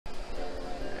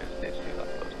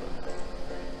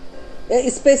A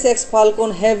SpaceX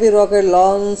Falcon Heavy rocket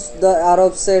launched the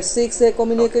Arabsat 6, a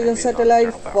communication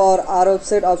satellite for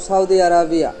Arabsat of Saudi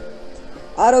Arabia.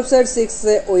 Arabsat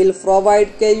 6 will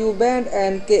provide Ku-band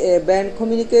and Ka-band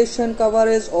communication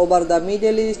coverage over the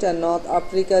Middle East and North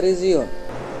Africa region,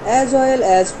 as well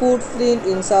as footprint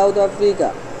in South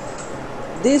Africa.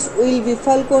 This will be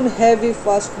Falcon Heavy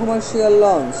first commercial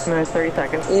launch. 30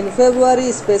 seconds. In February,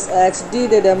 SpaceX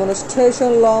did a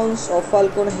demonstration launch of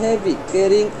Falcon Heavy,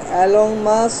 carrying Elon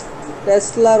Musk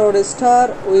Tesla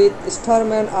Roadster with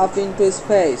Starman up into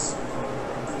space.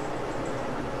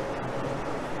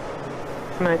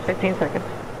 15 seconds.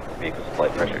 Vehicle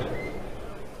flight pressures.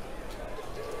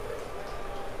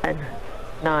 10,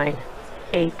 9,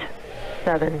 8,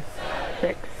 7,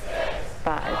 6,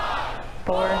 5,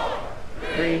 4,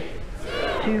 3,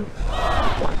 2, 1,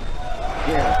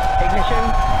 0. Ignition,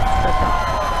 lift off.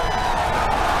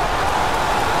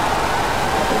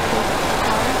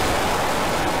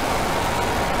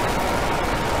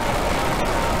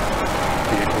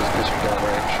 Vehicles pitching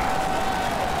downrange.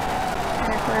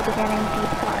 We're beginning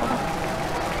deep throttle.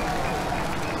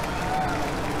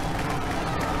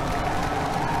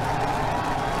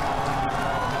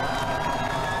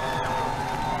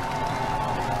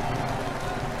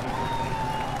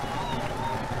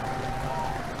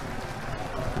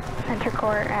 Center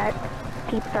core at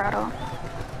deep throttle.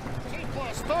 T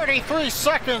plus 33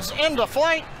 seconds into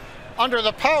flight. Under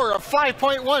the power of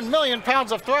 5.1 million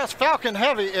pounds of thrust, Falcon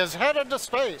Heavy is headed to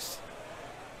space.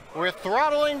 We're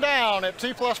throttling down at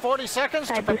T plus 40 seconds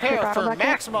to prepare for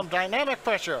maximum dynamic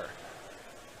pressure.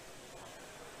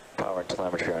 Power and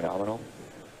telemetry are nominal.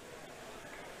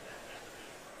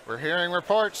 We're hearing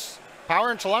reports.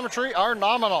 Power and telemetry are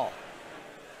nominal.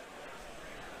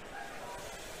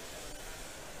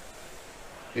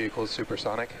 Vehicle is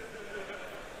supersonic.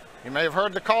 You may have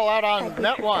heard the call out on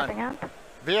Net 1.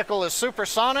 Vehicle is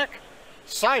supersonic.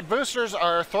 Side boosters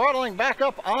are throttling back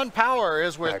up on power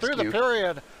as we're through the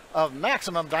period of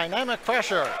maximum dynamic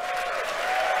pressure.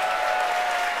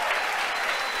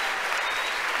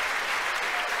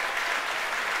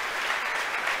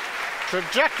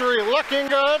 Trajectory looking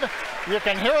good. You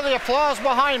can hear the applause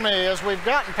behind me as we've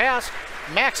gotten past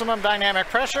maximum dynamic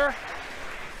pressure.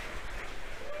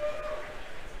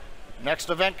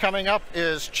 Next event coming up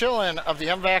is chill-in of the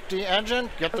MVAC-D engine.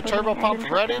 Get the turbo pumps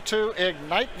ready to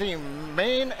ignite the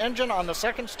main engine on the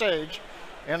second stage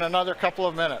in another couple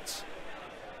of minutes.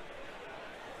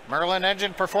 Merlin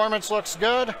engine performance looks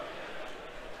good.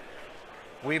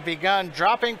 We've begun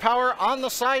dropping power on the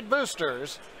side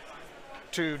boosters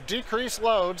to decrease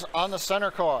loads on the center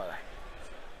core.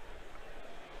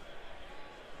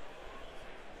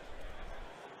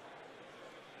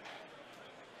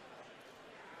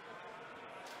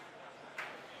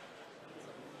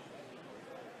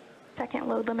 Second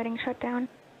load limiting shutdown.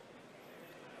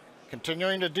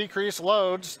 Continuing to decrease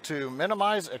loads to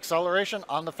minimize acceleration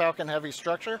on the Falcon Heavy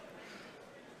structure.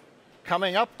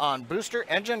 Coming up on booster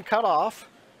engine cutoff,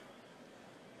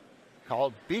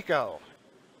 called BECO.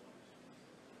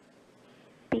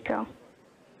 BECO.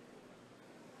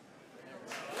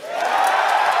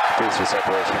 Booster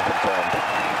separation confirmed.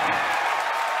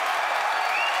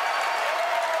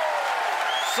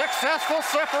 Successful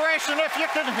separation, if you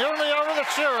can hear me over the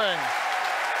cheering.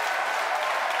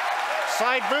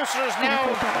 Side boosters now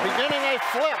beginning a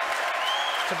flip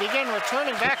to begin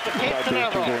returning back to Cape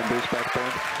Canaveral.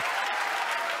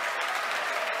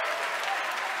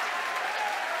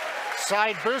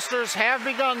 Side boosters have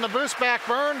begun the boost back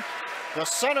burn. The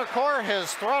center core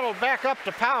has throttled back up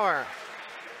to power.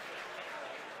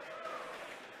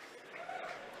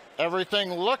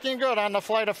 Everything looking good on the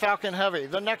flight of Falcon Heavy.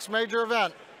 The next major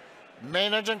event,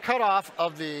 main engine cutoff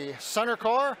of the center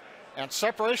core and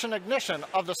separation ignition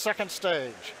of the second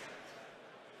stage.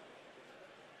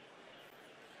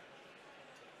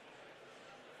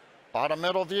 Bottom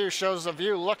middle view shows the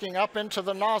view looking up into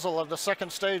the nozzle of the second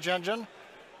stage engine.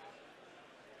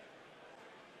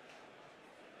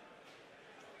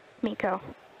 MECO.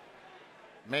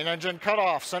 Main engine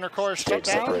cutoff, center core shut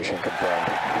down. Separation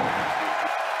confirmed.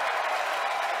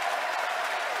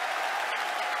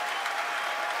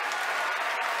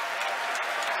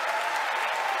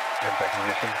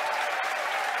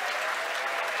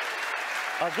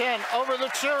 Again, over the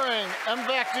cheering,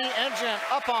 MVAC-D engine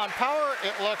up on power.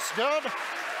 It looks good.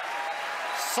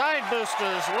 Side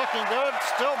boosters looking good,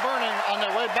 still burning on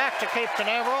their way back to Cape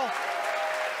Canaveral.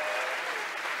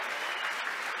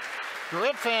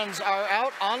 Grid fins are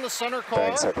out on the center core.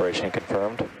 Fairing separation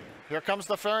confirmed. Here comes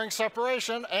the fairing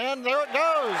separation, and there it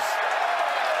goes.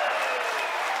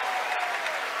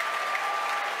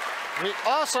 We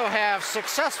also have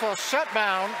successful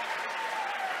shutdown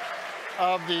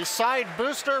of the side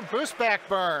booster boost back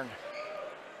burn.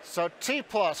 So T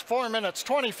plus 4 minutes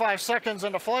 25 seconds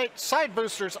into flight. Side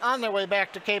boosters on their way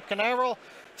back to Cape Canaveral.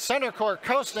 Center core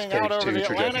coasting out over the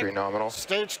Atlantic. Nominal.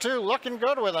 Stage 2 looking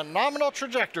good with a nominal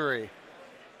trajectory.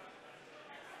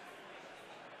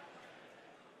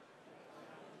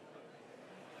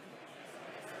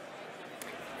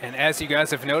 And as you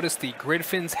guys have noticed, the grid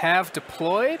fins have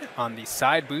deployed on the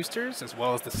side boosters as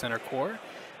well as the center core.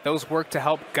 Those work to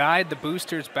help guide the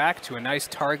boosters back to a nice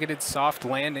targeted soft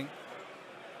landing.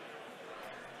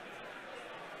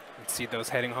 Let's see those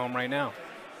heading home right now.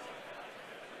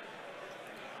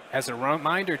 As a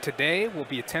reminder, today we'll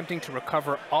be attempting to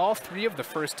recover all 3 of the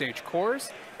first stage cores,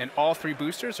 and all 3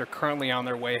 boosters are currently on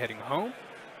their way heading home.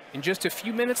 In just a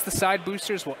few minutes, the side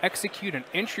boosters will execute an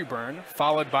entry burn,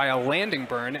 followed by a landing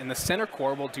burn, and the center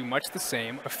core will do much the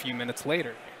same a few minutes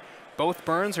later. Both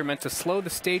burns are meant to slow the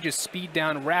stage's speed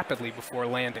down rapidly before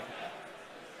landing.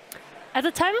 At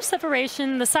the time of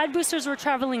separation, the side boosters were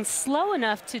traveling slow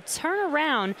enough to turn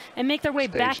around and make their way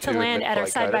back to land at our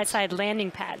side-by-side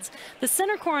landing pads. The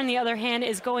center core, on the other hand,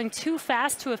 is going too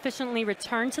fast to efficiently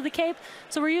return to the Cape,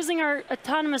 so we're using our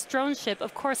autonomous drone ship,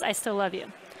 Of Course I Still Love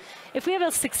You. If we have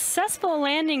a successful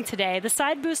landing today, the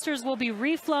side boosters will be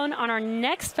reflown on our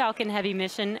next Falcon Heavy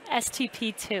mission,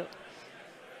 STP-2.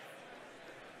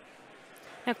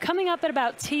 Now, coming up at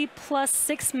about T plus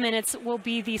 6 minutes will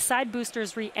be the side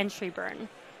boosters re-entry burn.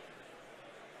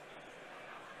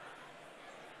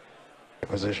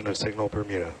 Acquisition of signal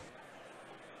Bermuda.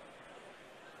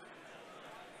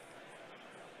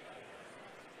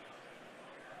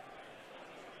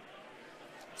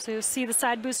 So you'll see the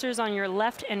side boosters on your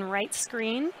left and right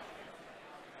screen.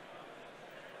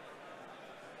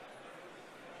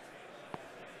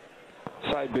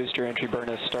 Side booster entry burn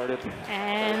has started.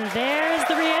 And there's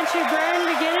the re-entry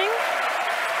burn beginning.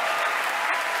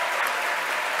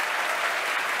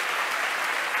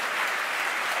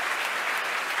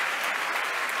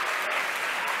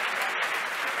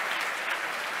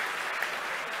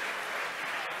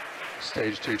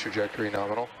 Stage 2 trajectory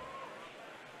nominal.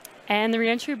 And the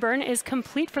re-entry burn is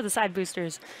complete for the side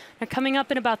boosters. Now, coming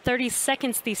up in about 30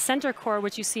 seconds, the center core,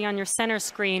 which you see on your center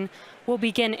screen, will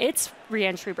begin its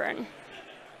re-entry burn.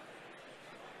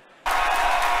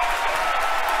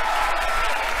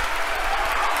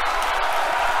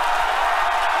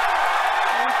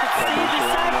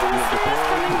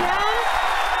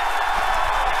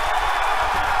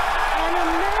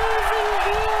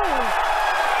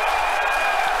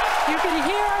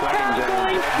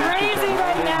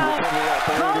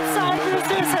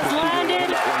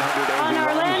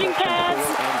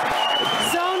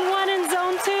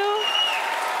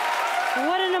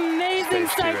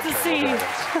 Sight to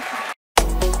see.